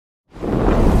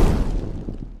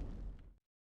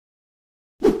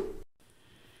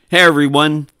Hey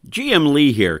everyone, GM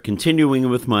Lee here, continuing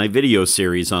with my video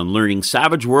series on learning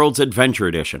Savage Worlds Adventure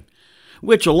Edition,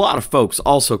 which a lot of folks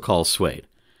also call SWADE.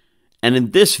 And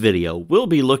in this video, we'll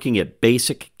be looking at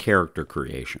basic character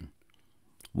creation.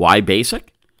 Why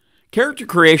basic? Character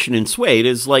creation in SWADE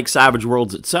is like Savage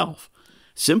Worlds itself.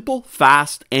 Simple,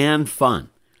 fast, and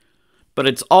fun. But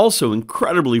it's also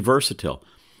incredibly versatile.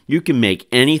 You can make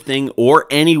anything or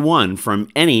anyone from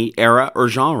any era or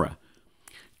genre.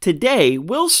 Today,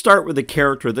 we'll start with a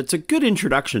character that's a good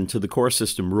introduction to the core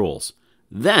system rules.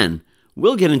 Then,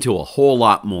 we'll get into a whole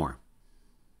lot more.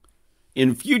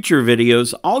 In future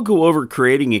videos, I'll go over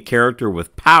creating a character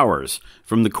with powers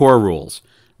from the core rules.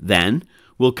 Then,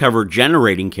 we'll cover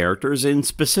generating characters in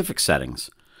specific settings,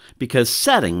 because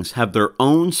settings have their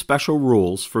own special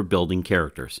rules for building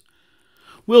characters.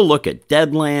 We'll look at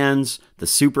Deadlands, the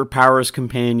Superpowers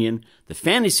Companion, the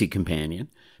Fantasy Companion,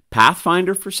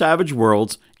 Pathfinder for Savage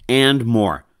Worlds, and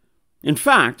more. In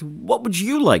fact, what would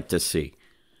you like to see?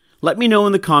 Let me know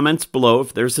in the comments below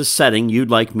if there's a setting you'd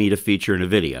like me to feature in a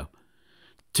video.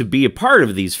 To be a part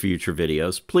of these future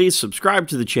videos, please subscribe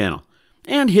to the channel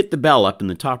and hit the bell up in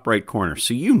the top right corner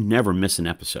so you never miss an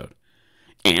episode.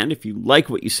 And if you like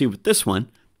what you see with this one,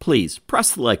 please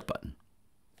press the like button.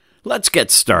 Let's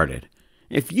get started.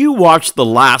 If you watched the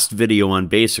last video on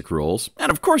basic rules,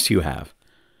 and of course you have,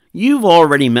 you've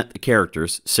already met the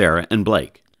characters Sarah and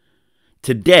Blake.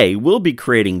 Today, we'll be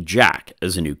creating Jack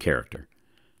as a new character.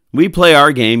 We play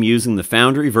our game using the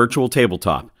Foundry Virtual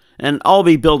Tabletop, and I'll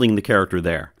be building the character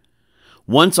there.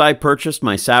 Once I purchased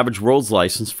my Savage Worlds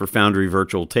license for Foundry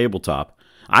Virtual Tabletop,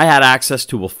 I had access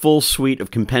to a full suite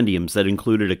of compendiums that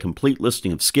included a complete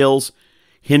listing of skills,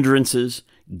 hindrances,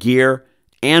 gear,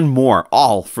 and more,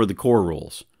 all for the core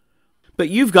rules. But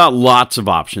you've got lots of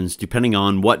options depending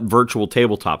on what virtual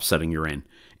tabletop setting you're in.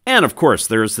 And of course,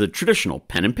 there's the traditional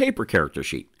pen and paper character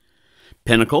sheet.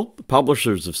 Pinnacle, the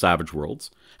publishers of Savage Worlds,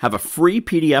 have a free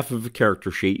PDF of a character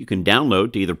sheet you can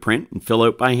download to either print and fill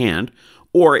out by hand,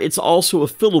 or it's also a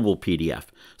fillable PDF,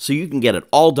 so you can get it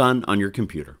all done on your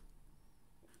computer.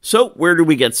 So, where do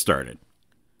we get started?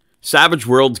 Savage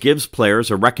Worlds gives players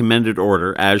a recommended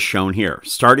order as shown here,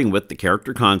 starting with the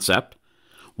character concept,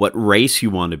 what race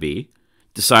you want to be,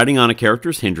 deciding on a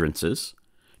character's hindrances,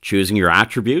 choosing your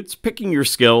attributes, picking your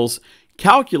skills,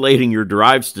 calculating your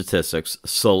derived statistics,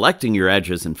 selecting your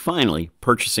edges, and finally,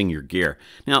 purchasing your gear.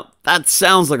 Now, that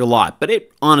sounds like a lot, but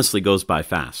it honestly goes by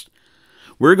fast.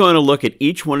 We're going to look at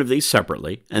each one of these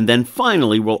separately, and then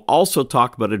finally, we'll also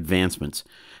talk about advancements,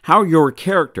 how your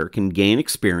character can gain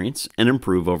experience and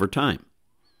improve over time.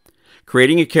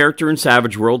 Creating a character in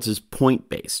Savage Worlds is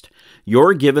point-based.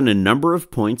 You're given a number of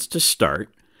points to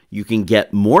start. You can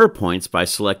get more points by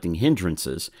selecting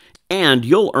hindrances, and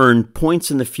you'll earn points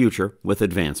in the future with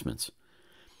advancements.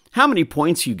 How many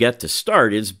points you get to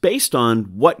start is based on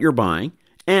what you're buying,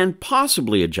 and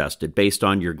possibly adjusted based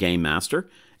on your game master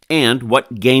and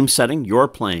what game setting you're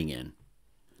playing in.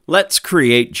 Let's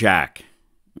create Jack.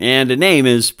 And a name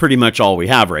is pretty much all we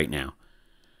have right now.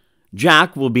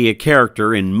 Jack will be a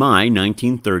character in my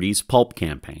 1930s pulp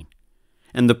campaign.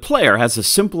 And the player has a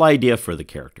simple idea for the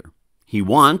character. He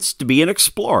wants to be an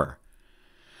explorer.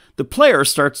 The player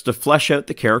starts to flesh out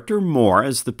the character more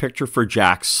as the picture for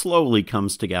Jack slowly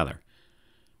comes together.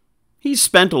 He's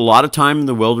spent a lot of time in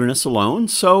the wilderness alone,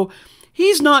 so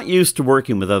he's not used to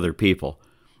working with other people,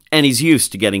 and he's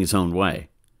used to getting his own way.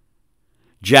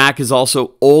 Jack is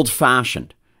also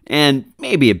old-fashioned and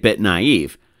maybe a bit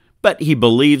naive, but he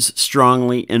believes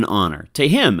strongly in honor. To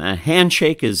him, a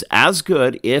handshake is as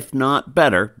good, if not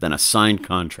better, than a signed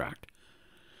contract.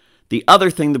 The other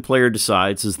thing the player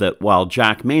decides is that while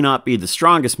Jack may not be the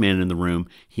strongest man in the room,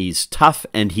 he's tough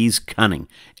and he's cunning,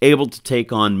 able to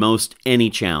take on most any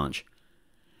challenge.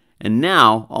 And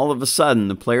now, all of a sudden,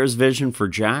 the player's vision for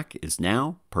Jack is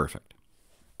now perfect.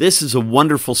 This is a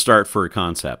wonderful start for a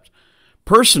concept.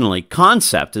 Personally,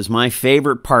 concept is my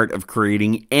favorite part of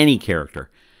creating any character.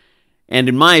 And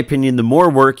in my opinion, the more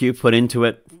work you put into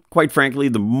it, quite frankly,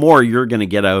 the more you're going to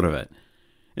get out of it.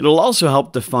 It'll also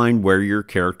help define where your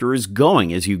character is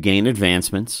going as you gain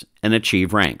advancements and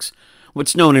achieve ranks,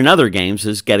 what's known in other games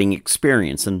as getting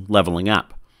experience and leveling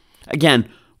up. Again,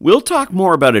 we'll talk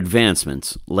more about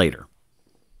advancements later.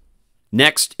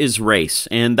 Next is race,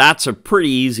 and that's a pretty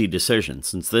easy decision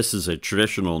since this is a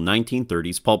traditional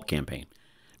 1930s pulp campaign.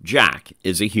 Jack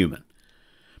is a human.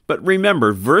 But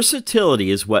remember, versatility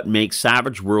is what makes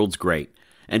Savage Worlds great,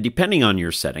 and depending on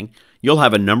your setting, you'll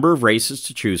have a number of races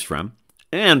to choose from.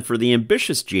 And for the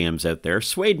ambitious GMs out there,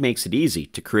 SWADE makes it easy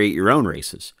to create your own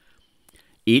races.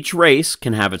 Each race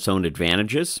can have its own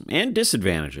advantages and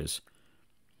disadvantages.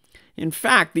 In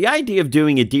fact, the idea of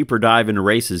doing a deeper dive into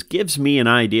races gives me an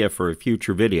idea for a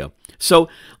future video. So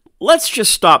let's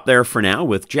just stop there for now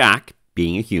with Jack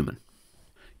being a human.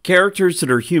 Characters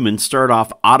that are human start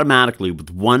off automatically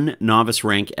with 1 novice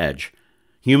rank edge.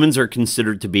 Humans are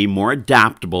considered to be more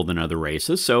adaptable than other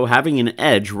races, so having an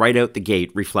edge right out the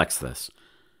gate reflects this.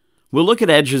 We'll look at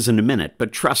edges in a minute,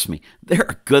 but trust me, they're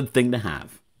a good thing to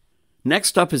have.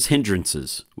 Next up is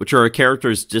hindrances, which are a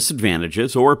character's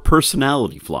disadvantages or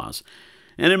personality flaws.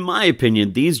 And in my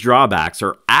opinion, these drawbacks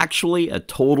are actually a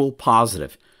total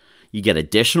positive. You get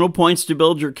additional points to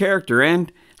build your character,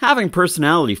 and having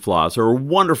personality flaws are a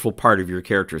wonderful part of your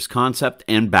character's concept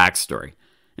and backstory.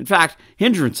 In fact,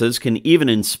 hindrances can even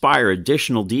inspire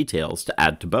additional details to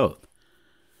add to both.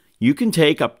 You can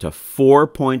take up to 4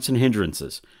 points in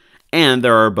hindrances, and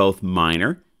there are both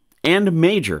minor and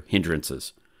major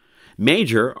hindrances.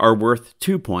 Major are worth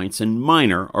 2 points and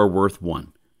minor are worth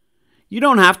 1. You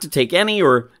don't have to take any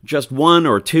or just 1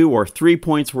 or 2 or 3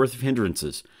 points worth of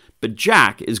hindrances, but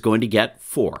Jack is going to get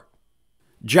 4.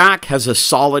 Jack has a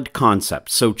solid concept,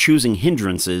 so choosing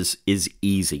hindrances is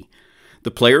easy.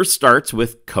 The player starts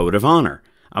with Code of Honor,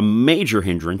 a major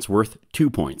hindrance worth 2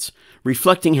 points,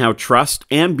 reflecting how trust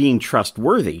and being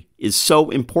trustworthy is so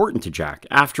important to Jack.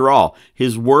 After all,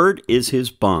 his word is his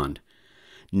bond.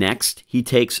 Next, he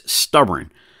takes Stubborn,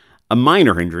 a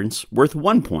minor hindrance worth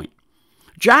 1 point.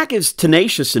 Jack is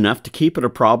tenacious enough to keep it a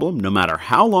problem no matter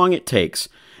how long it takes,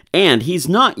 and he's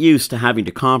not used to having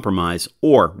to compromise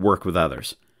or work with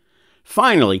others.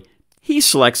 Finally, he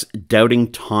selects Doubting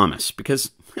Thomas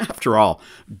because, after all,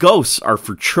 ghosts are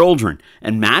for children,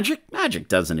 and magic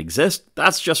doesn't exist.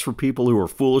 That's just for people who are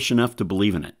foolish enough to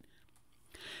believe in it.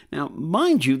 Now,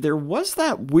 mind you, there was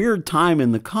that weird time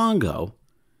in the Congo.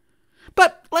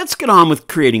 But let's get on with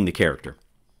creating the character.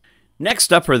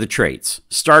 Next up are the traits,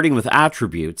 starting with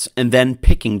attributes and then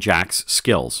picking Jack's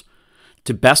skills.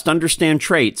 To best understand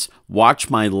traits, watch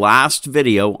my last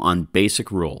video on basic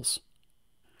rules.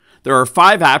 There are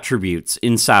 5 attributes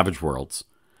in Savage Worlds: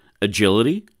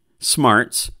 agility,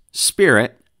 smarts,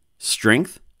 spirit,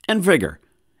 strength, and vigor,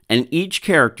 and each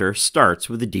character starts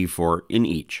with a d4 in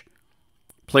each.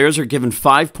 Players are given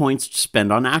 5 points to spend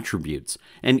on attributes,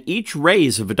 and each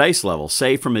raise of a dice level,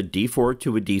 say from a d4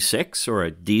 to a d6 or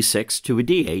a d6 to a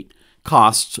d8,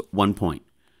 costs 1 point.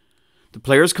 The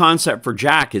player's concept for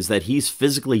Jack is that he's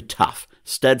physically tough,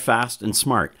 steadfast, and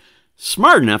smart.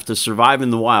 Smart enough to survive in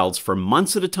the wilds for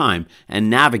months at a time and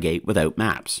navigate without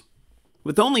maps.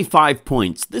 With only 5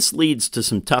 points, this leads to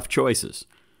some tough choices.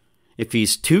 If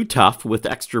he's too tough with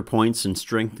extra points in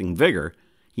strength and vigor,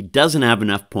 he doesn't have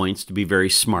enough points to be very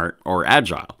smart or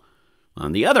agile.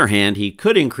 On the other hand, he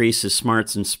could increase his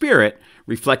smarts and spirit,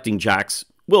 reflecting Jack's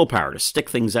willpower to stick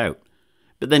things out.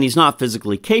 But then he's not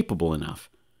physically capable enough.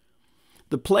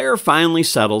 The player finally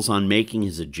settles on making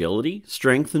his agility,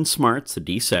 strength, and smarts a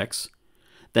d6,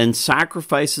 then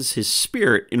sacrifices his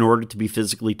spirit in order to be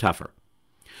physically tougher.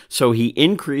 So he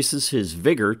increases his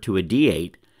vigor to a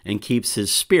d8 and keeps his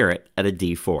spirit at a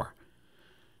d4.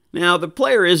 Now, the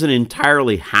player isn't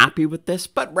entirely happy with this,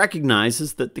 but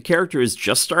recognizes that the character is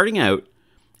just starting out,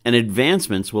 and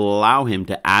advancements will allow him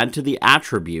to add to the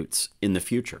attributes in the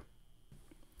future.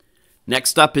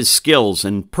 Next up is skills,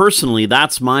 and personally,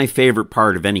 that's my favorite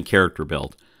part of any character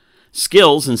build.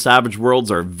 Skills in Savage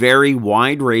Worlds are very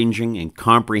wide-ranging and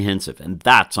comprehensive, and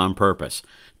that's on purpose,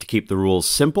 to keep the rules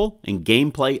simple and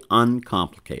gameplay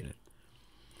uncomplicated.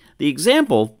 The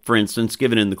example, for instance,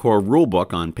 given in the core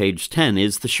rulebook on page 10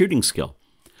 is the shooting skill.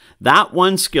 That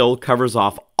one skill covers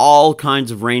off all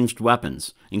kinds of ranged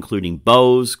weapons, including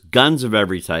bows, guns of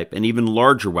every type, and even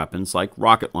larger weapons like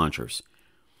rocket launchers.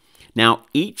 Now,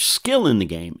 each skill in the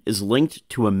game is linked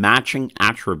to a matching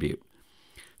attribute.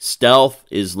 Stealth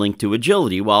is linked to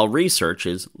agility, while research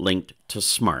is linked to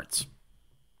smarts.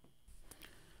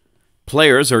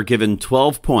 Players are given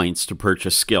 12 points to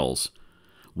purchase skills.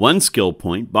 1 skill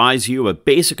point buys you a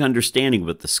basic understanding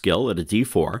with the skill at a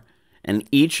d4, and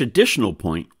each additional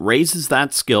point raises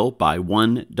that skill by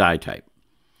 1 die type.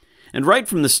 And right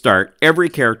from the start, every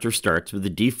character starts with a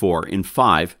d4 in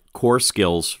 5 core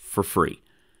skills for free: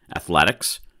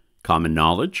 athletics, common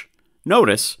knowledge,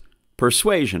 notice,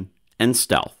 persuasion, and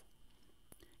stealth.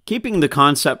 Keeping the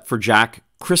concept for Jack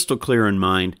crystal clear in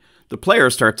mind, the player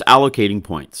starts allocating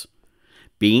points.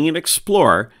 Being an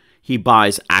explorer, he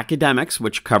buys academics,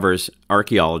 which covers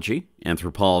archaeology,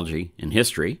 anthropology, and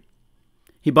history.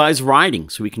 He buys riding,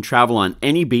 so he can travel on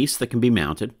any beast that can be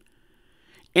mounted.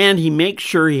 And he makes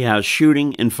sure he has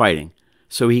shooting and fighting,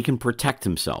 so he can protect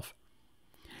himself.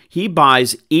 He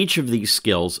buys each of these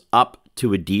skills up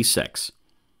to a d6.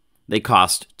 They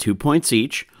cost 2 points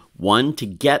each, 1 to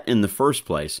get in the first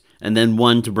place, and then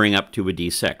 1 to bring up to a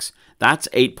d6. That's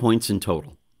 8 points in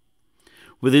total.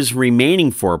 With his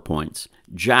remaining 4 points,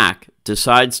 Jack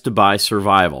decides to buy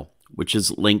Survival, which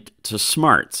is linked to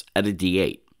Smarts at a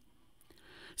d8.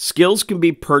 Skills can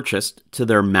be purchased to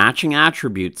their matching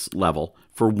attributes level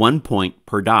for 1 point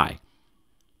per die.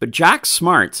 But Jack's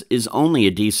Smarts is only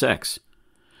a d6.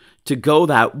 To go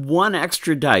that 1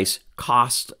 extra dice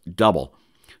costs double,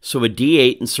 so a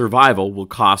d8 in Survival will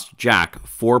cost Jack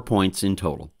 4 points in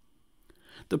total.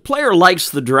 The player likes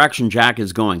the direction Jack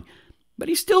is going, but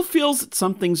he still feels that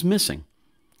something's missing,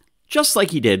 just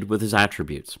like he did with his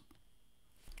attributes.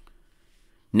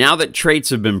 Now that traits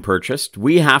have been purchased,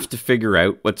 we have to figure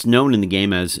out what's known in the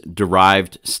game as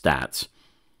derived stats.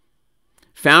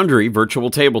 Foundry Virtual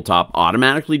Tabletop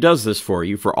automatically does this for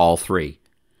you for all 3.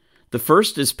 The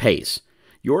first is pace.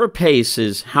 Your pace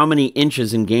is how many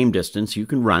inches in game distance you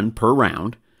can run per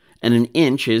round, and an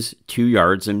inch is 2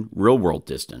 yards in real-world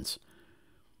distance.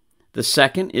 The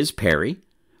second is parry,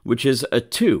 which is a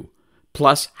 2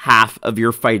 plus half of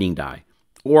your fighting die,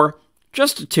 or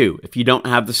just a 2 if you don't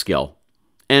have the skill.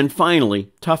 And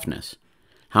finally, toughness,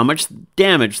 how much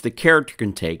damage the character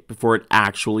can take before it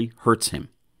actually hurts him.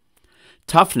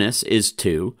 Toughness is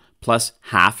 2 plus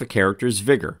half a character's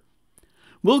vigor.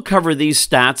 We'll cover these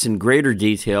stats in greater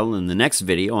detail in the next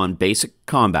video on basic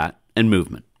combat and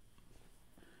movement.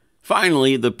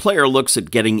 Finally, the player looks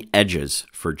at getting edges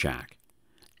for Jack.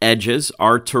 Edges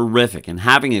are terrific, and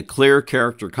having a clear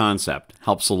character concept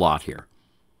helps a lot here.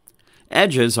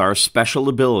 Edges are special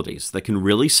abilities that can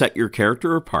really set your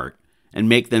character apart and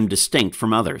make them distinct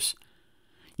from others.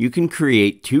 You can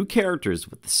create 2 characters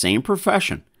with the same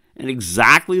profession and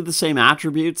exactly the same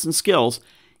attributes and skills,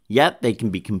 yet they can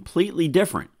be completely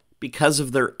different because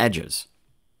of their edges.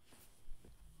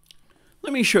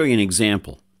 Let me show you an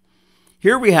example.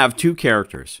 Here we have 2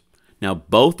 characters. Now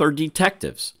both are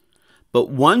detectives, but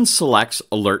one selects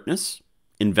alertness,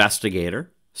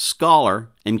 investigator, scholar,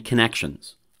 and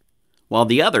connections, while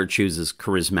the other chooses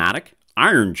charismatic,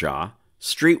 iron jaw,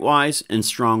 streetwise, and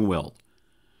strong-willed.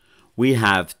 We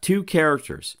have 2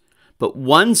 characters, but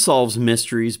one solves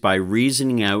mysteries by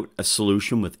reasoning out a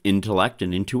solution with intellect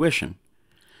and intuition.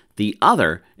 The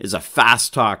other is a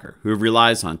fast talker who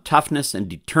relies on toughness and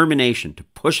determination to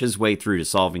push his way through to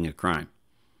solving a crime.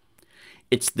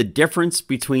 It's the difference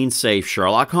between, say,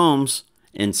 Sherlock Holmes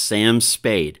and Sam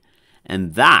Spade,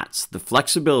 and that's the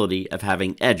flexibility of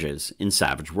having edges in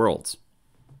Savage Worlds.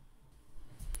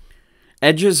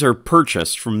 Edges are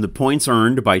purchased from the points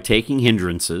earned by taking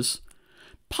hindrances,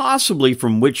 possibly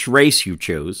from which race you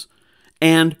chose,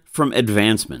 and from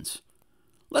advancements.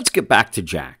 Let's get back to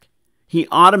Jack. He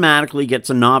automatically gets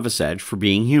a novice edge for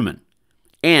being human,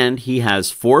 and he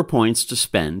has 4 points to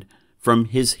spend from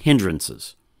his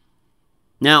hindrances.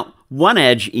 Now, one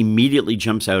edge immediately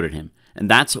jumps out at him, and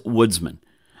that's Woodsman,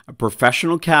 a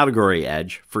professional category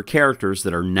edge for characters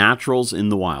that are naturals in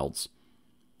the wilds.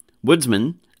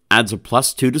 Woodsman adds a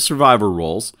 +2 to survivor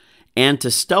rolls and to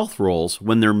stealth rolls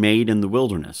when they're made in the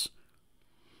wilderness.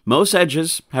 Most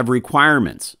edges have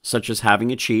requirements, such as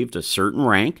having achieved a certain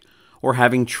rank or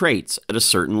having traits at a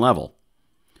certain level.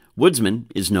 Woodsman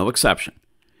is no exception.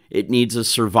 It needs a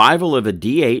survival of a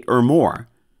D8 or more,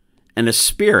 and a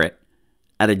spirit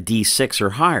at a D6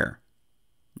 or higher.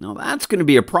 Now that's going to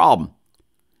be a problem.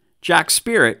 Jack's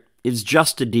spirit is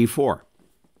just a D4.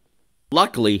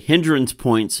 Luckily, hindrance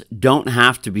points don't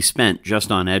have to be spent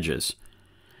just on edges.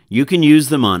 You can use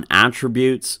them on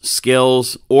attributes,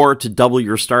 skills, or to double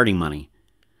your starting money.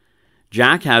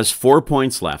 Jack has 4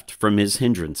 points left from his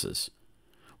hindrances.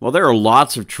 While there are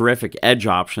lots of terrific edge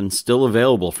options still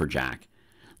available for Jack,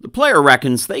 the player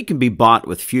reckons they can be bought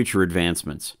with future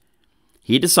advancements.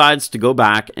 He decides to go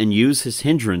back and use his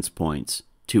hindrance points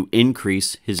to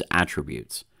increase his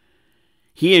attributes.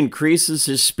 He increases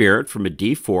his spirit from a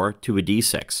D4 to a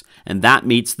D6, and that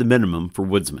meets the minimum for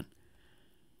Woodsman.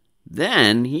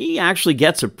 Then he actually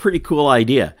gets a pretty cool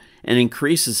idea and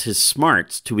increases his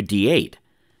smarts to a D8.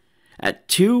 At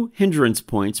 2 hindrance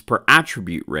points per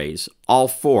attribute raise, all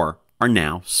 4 are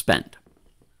now spent.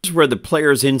 This is where the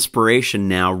player's inspiration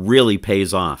now really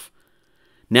pays off.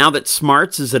 Now that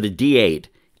smarts is at a D8,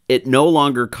 it no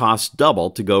longer costs double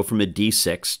to go from a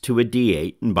D6 to a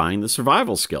D8 in buying the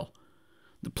survival skill.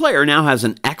 The player now has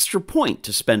an extra point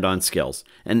to spend on skills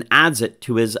and adds it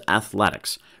to his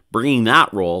athletics, bringing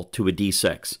that roll to a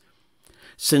D6.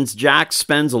 Since Jack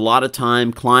spends a lot of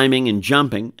time climbing and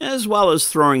jumping, as well as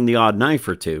throwing the odd knife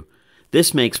or two,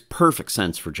 this makes perfect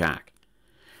sense for Jack.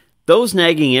 Those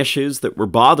nagging issues that were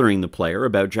bothering the player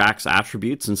about Jack's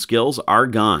attributes and skills are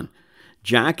gone.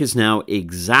 Jack is now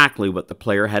exactly what the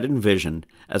player had envisioned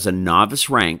as a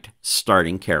novice-ranked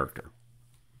starting character.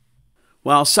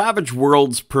 While Savage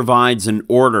Worlds provides an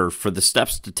order for the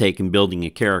steps to take in building a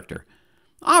character,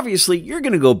 obviously you're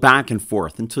going to go back and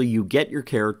forth until you get your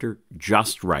character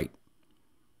just right.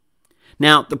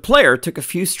 Now, the player took a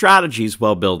few strategies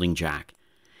while building Jack.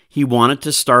 He wanted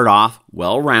to start off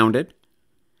well-rounded.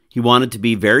 He wanted to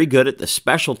be very good at the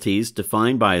specialties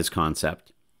defined by his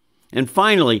concept. And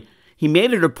finally, he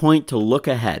made it a point to look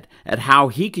ahead at how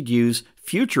he could use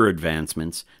future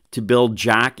advancements to build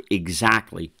Jack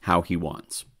exactly how he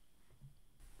wants.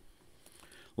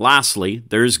 Lastly,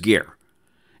 there's gear.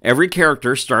 Every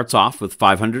character starts off with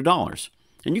 $500,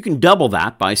 and you can double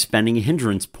that by spending a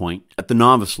hindrance point at the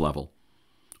novice level.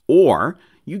 Or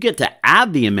you get to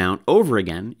add the amount over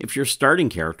again if your starting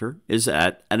character is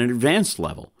at an advanced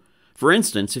level. For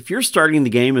instance, if you're starting the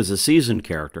game as a seasoned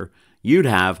character, you'd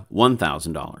have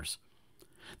 $1,000.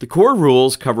 The core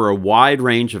rules cover a wide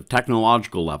range of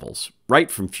technological levels, right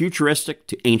from futuristic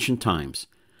to ancient times.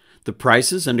 The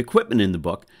prices and equipment in the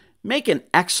book make an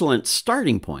excellent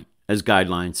starting point as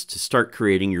guidelines to start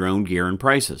creating your own gear and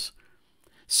prices.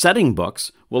 Setting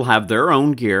books will have their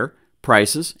own gear,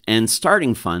 prices, and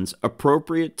starting funds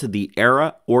appropriate to the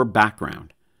era or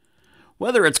background.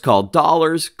 Whether it's called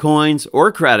dollars, coins,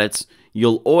 or credits,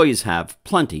 you'll always have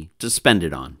plenty to spend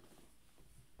it on.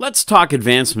 Let's talk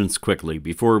advancements quickly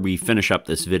before we finish up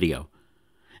this video.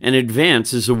 An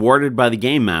advance is awarded by the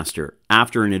Game Master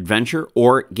after an adventure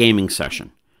or gaming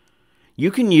session. You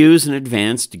can use an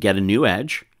advance to get a new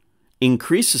edge,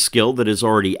 increase a skill that is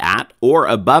already at or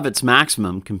above its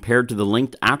maximum compared to the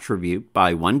linked attribute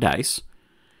by 1 dice,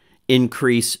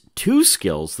 increase 2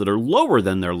 skills that are lower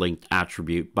than their linked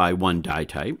attribute by 1 die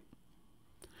type.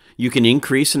 You can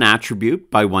increase an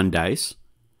attribute by 1 dice,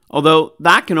 although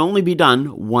that can only be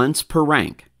done once per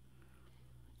rank.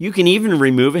 You can even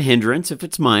remove a hindrance if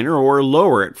it's minor or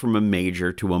lower it from a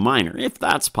major to a minor, if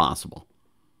that's possible.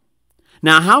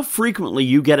 Now, how frequently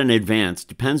you get an advance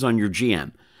depends on your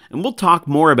GM, and we'll talk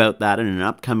more about that in an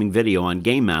upcoming video on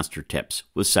Game Master tips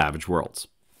with Savage Worlds.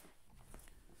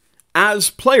 As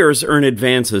players earn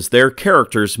advances, their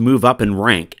characters move up in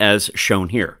rank, as shown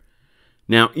here.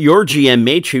 Now, your GM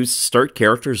may choose to start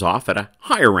characters off at a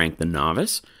higher rank than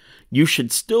novice. You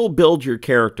should still build your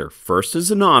character first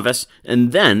as a novice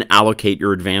and then allocate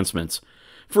your advancements.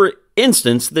 For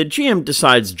instance, the GM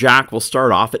decides Jack will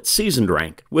start off at seasoned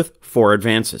rank with 4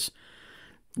 advances.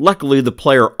 Luckily, the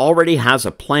player already has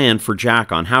a plan for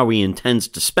Jack on how he intends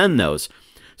to spend those,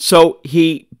 so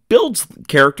he builds the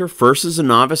character first as a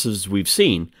novice, as we've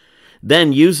seen,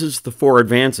 then uses the 4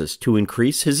 advances to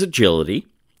increase his agility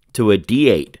to a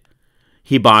D8.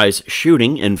 He buys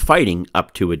shooting and fighting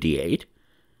up to a D8.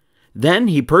 Then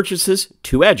he purchases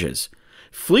 2 edges,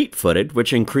 fleet-footed,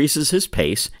 which increases his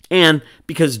pace, and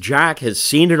because Jack has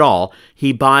seen it all,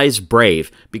 he buys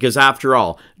brave, because after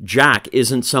all, Jack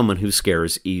isn't someone who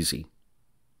scares easy.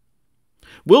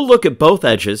 We'll look at both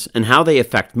edges and how they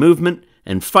affect movement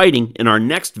and fighting in our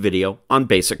next video on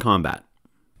basic combat.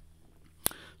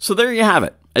 So there you have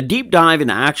it, a deep dive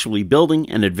into actually building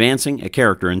and advancing a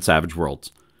character in Savage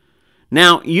Worlds.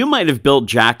 Now, you might have built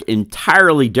Jack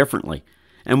entirely differently,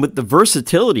 and with the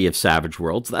versatility of Savage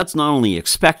Worlds, that's not only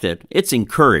expected, it's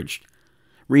encouraged.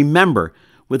 Remember,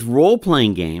 with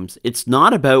role-playing games, it's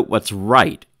not about what's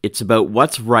right, it's about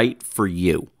what's right for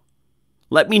you.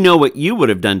 Let me know what you would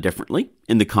have done differently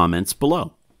in the comments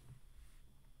below.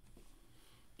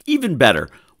 Even better,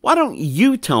 why don't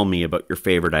you tell me about your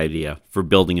favorite idea for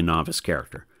building a novice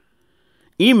character?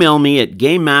 Email me at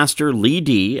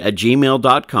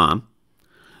gamemasterleed@gmail.com.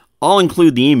 I'll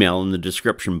include the email in the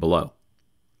description below.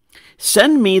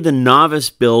 Send me the novice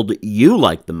build you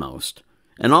like the most,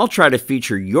 and I'll try to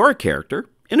feature your character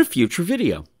in a future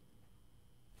video.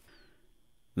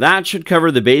 That should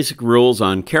cover the basic rules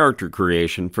on character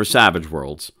creation for Savage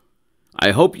Worlds. I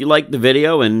hope you liked the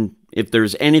video, and if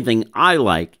there's anything I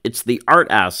like, it's the art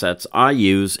assets I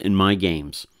use in my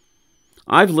games.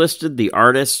 I've listed the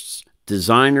artists,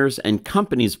 designers, and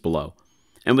companies below,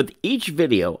 and with each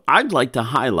video, I'd like to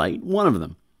highlight one of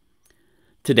them.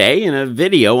 Today, in a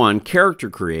video on character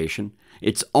creation,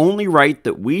 it's only right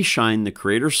that we shine the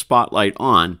creator spotlight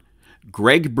on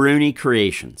Greg Bruni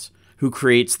Creations, who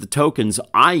creates the tokens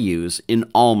I use in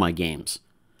all my games.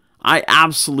 I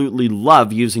absolutely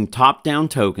love using top-down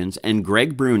tokens, and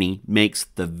Greg Bruni makes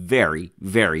the very,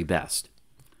 very best.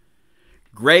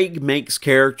 Greg makes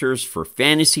characters for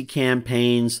fantasy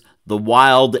campaigns, the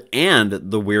Wild and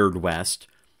the Weird West,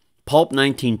 pulp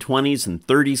 1920s and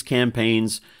 30s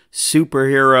campaigns,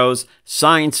 superheroes,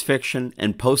 science fiction,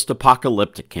 and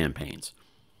post-apocalyptic campaigns.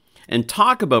 And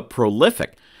talk about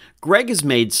prolific. Greg has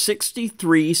made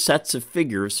 63 sets of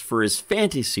figures for his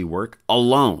fantasy work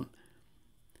alone.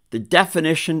 The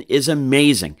definition is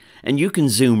amazing, and you can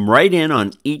zoom right in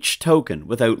on each token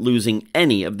without losing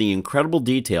any of the incredible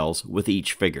details with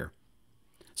each figure.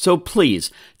 So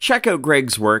please, check out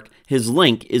Greg's work. His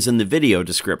link is in the video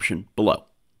description below.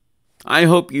 I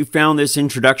hope you found this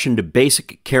introduction to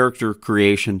basic character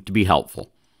creation to be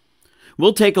helpful.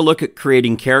 We'll take a look at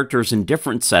creating characters in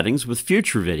different settings with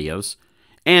future videos,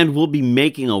 and we'll be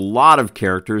making a lot of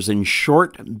characters in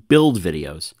short build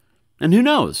videos. And who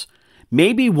knows,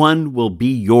 maybe one will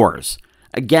be yours.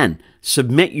 Again,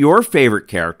 submit your favorite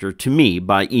character to me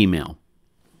by email.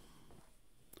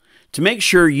 To make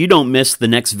sure you don't miss the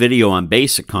next video on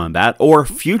basic combat or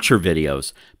future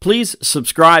videos, please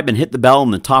subscribe and hit the bell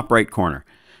in the top right corner.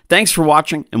 Thanks for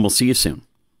watching, and we'll see you soon.